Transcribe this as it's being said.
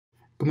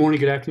Good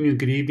morning, good afternoon,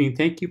 good evening.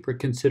 Thank you for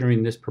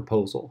considering this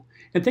proposal.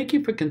 And thank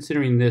you for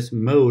considering this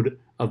mode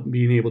of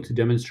being able to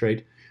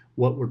demonstrate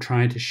what we're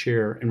trying to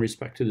share in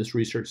respect to this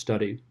research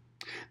study.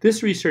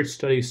 This research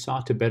study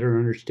sought to better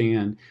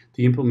understand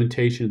the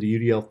implementation of the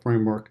UDL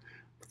framework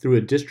through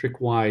a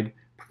district-wide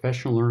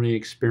professional learning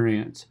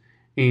experience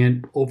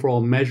and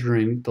overall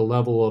measuring the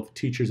level of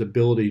teachers'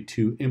 ability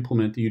to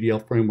implement the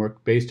UDL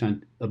framework based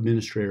on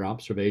administrator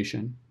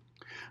observation.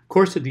 Of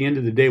course, at the end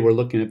of the day, we're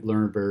looking at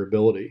learner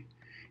variability.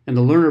 And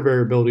the learner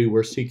variability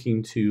we're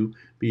seeking to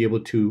be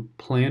able to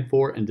plan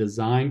for and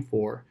design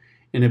for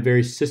in a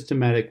very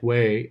systematic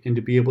way, and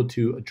to be able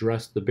to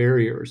address the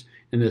barriers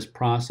in this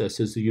process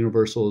is the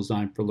Universal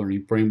Design for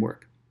Learning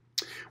framework.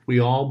 We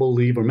all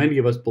believe, or many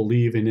of us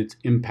believe, in its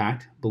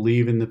impact,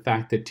 believe in the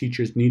fact that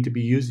teachers need to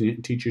be using it,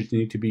 and teachers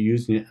need to be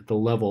using it at the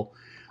level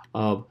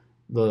of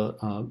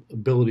the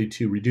ability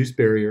to reduce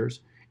barriers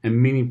and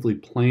meaningfully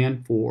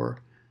plan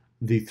for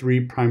the three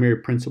primary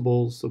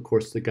principles, of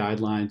course, the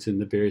guidelines and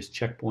the various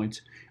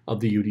checkpoints of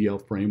the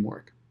UDL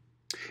framework.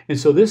 And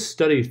so this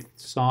study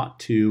sought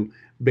to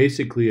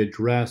basically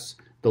address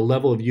the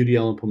level of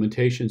UDL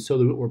implementation so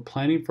that we're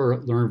planning for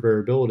learner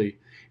variability,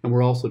 and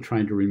we're also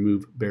trying to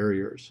remove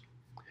barriers.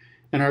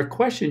 And our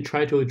question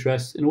tried to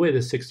address, in a way, the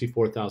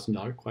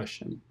 $64,000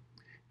 question.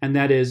 And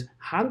that is,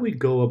 how do we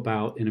go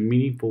about, in a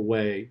meaningful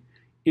way,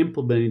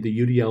 implementing the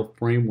UDL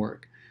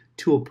framework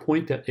to a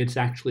point that it's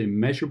actually a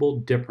measurable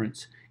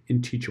difference in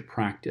teacher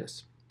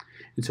practice?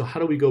 And so how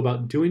do we go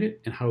about doing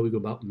it, and how do we go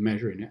about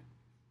measuring it?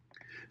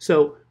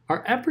 So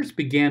our efforts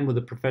began with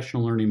a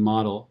professional learning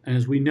model, and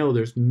as we know,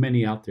 there's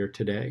many out there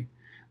today.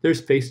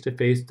 There's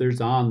face-to-face, there's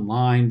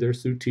online,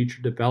 there's through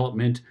teacher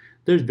development,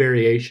 there's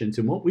variations.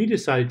 And what we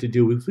decided to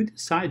do was we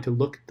decided to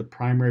look at the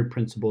primary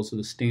principles of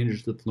the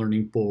Standards of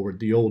Learning Forward,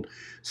 the old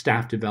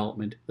Staff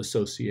Development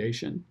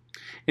Association.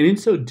 And in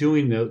so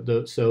doing,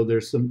 so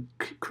there's some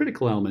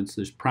critical elements.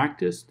 There's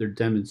practice, there's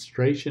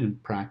demonstration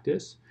and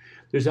practice.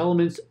 There's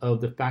elements of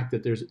the fact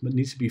that there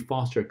needs to be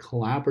fostered a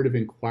collaborative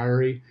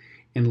inquiry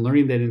and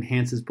learning that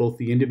enhances both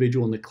the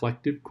individual and the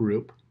collective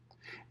group,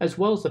 as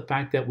well as the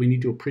fact that we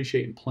need to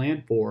appreciate and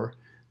plan for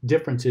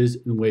differences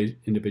in the ways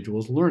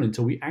individuals learn. And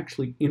so we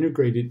actually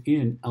integrated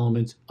in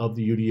elements of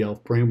the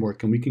UDL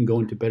framework, and we can go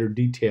into better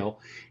detail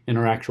in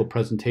our actual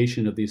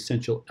presentation of the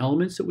essential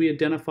elements that we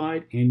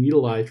identified and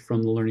utilized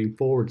from the Learning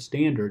Forward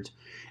standards,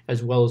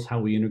 as well as how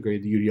we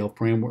integrated the UDL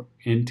framework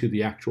into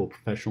the actual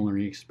professional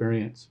learning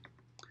experience.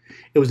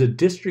 It was a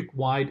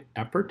district-wide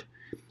effort,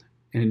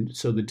 and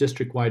so the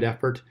district-wide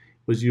effort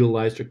was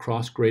utilized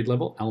across grade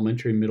level,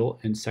 elementary, middle,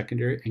 and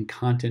secondary, and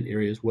content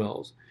areas as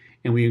well.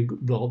 And we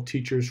involved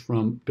teachers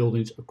from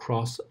buildings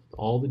across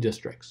all the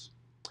districts.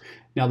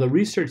 Now, the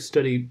research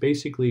study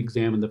basically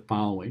examined the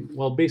following.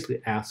 Well,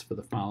 basically asked for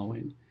the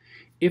following.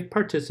 If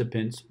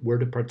participants were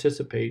to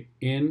participate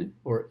in,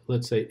 or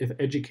let's say if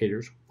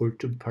educators were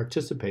to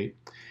participate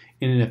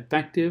in an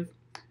effective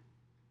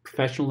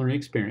professional learning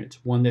experience,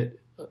 one that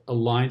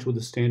aligns with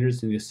the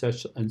standards and the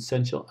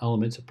essential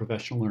elements of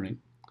professional learning.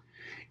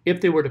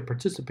 If they were to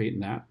participate in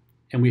that,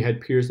 and we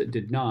had peers that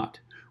did not,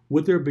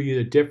 would there be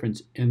a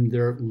difference in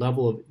their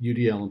level of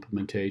UDL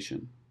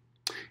implementation?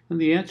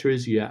 And the answer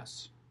is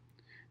yes.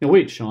 Now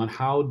wait, Sean,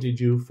 how did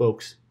you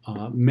folks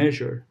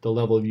measure the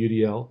level of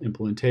UDL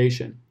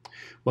implementation?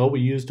 Well,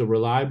 we used a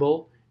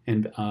reliable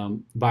and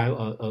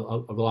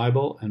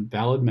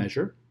valid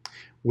measure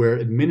where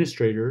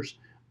administrators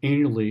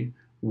annually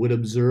would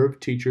observe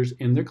teachers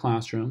in their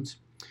classrooms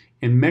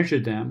and measure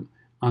them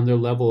on their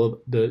level of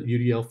the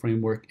UDL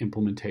framework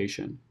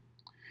implementation.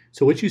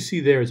 So what you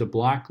see there is a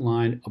black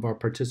line of our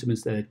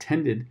participants that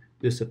attended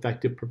this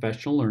effective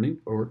professional learning,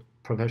 or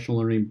professional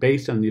learning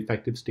based on the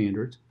effective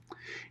standards.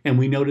 And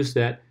we noticed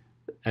that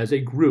as a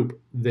group,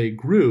 they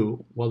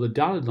grew, while the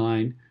dotted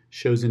line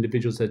shows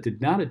individuals that did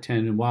not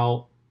attend. And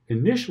while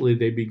initially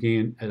they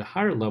began at a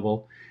higher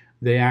level,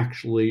 they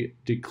actually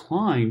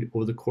declined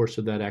over the course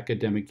of that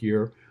academic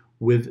year,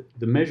 with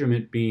the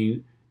measurement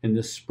being in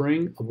the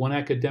spring of one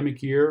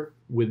academic year,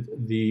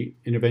 with the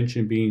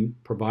intervention being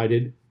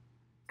provided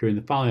during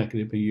the following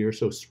academic year.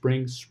 So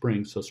spring,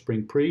 so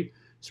spring pre,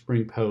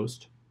 spring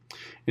post.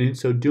 And in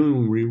so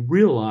doing, we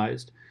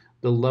realized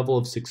the level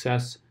of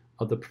success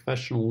of the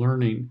professional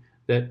learning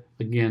that,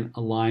 again,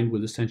 aligned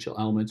with essential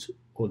elements,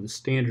 or the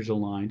standards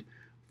aligned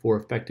for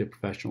effective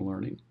professional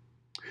learning.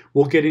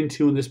 We'll get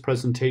into in this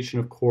presentation,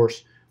 of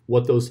course,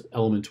 what those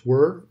elements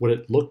were, what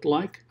it looked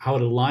like, how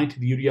it aligned to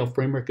the UDL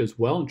framework as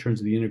well in terms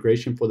of the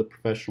integration for the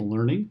professional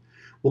learning.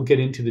 We'll get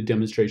into the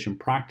demonstration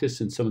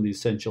practice and some of the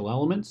essential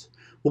elements.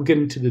 We'll get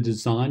into the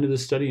design of the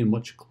study in a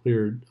much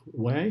clearer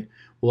way.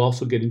 We'll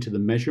also get into the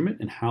measurement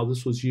and how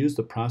this was used,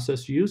 the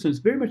process used, and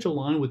it's very much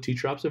aligned with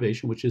teacher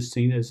observation, which is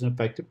seen as an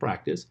effective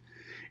practice.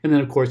 And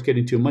then, of course, get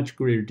into a much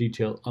greater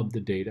detail of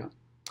the data.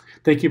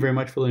 Thank you very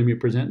much for letting me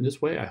present in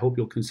this way. I hope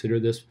you'll consider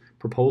this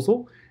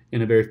proposal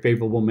in a very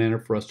favorable manner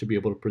for us to be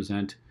able to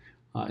present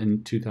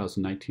in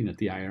 2019 at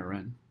the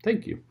IRN.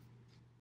 Thank you.